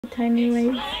Tiny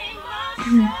waves.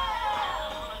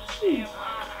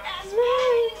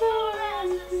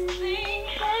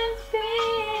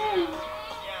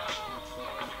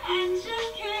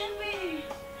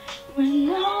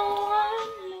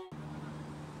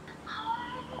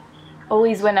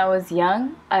 Always when I was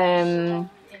young, I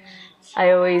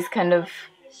always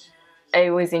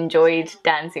enjoyed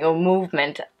dancing or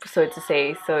movement, so to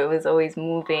say. So it was always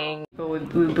moving. We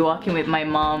would be walking with my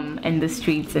mom in the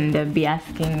streets and they'd be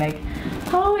asking like,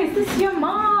 "Oh, is this your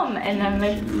mom?" And I'm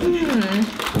like,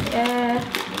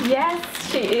 yes,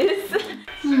 she is.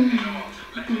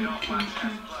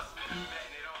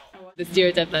 The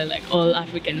stereotype that like all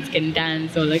Africans can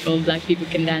dance or like all black people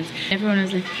can dance. Everyone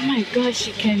was like, "Oh my gosh,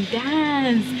 she can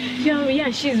dance. Yo, yeah,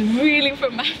 she's really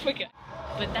from Africa."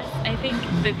 But that's, I think,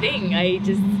 the thing. I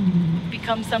just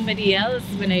become somebody else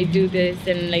when I do this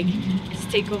and like just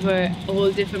take over a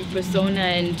whole different persona,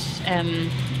 and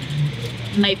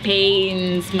my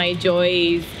pains, my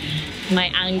joys, my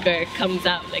anger comes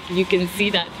out. Like you can see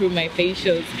that through my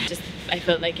facials. Just I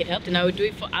felt like it helped, and I would do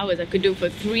it for hours. I could do it for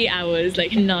 3 hours,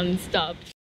 like non-stop.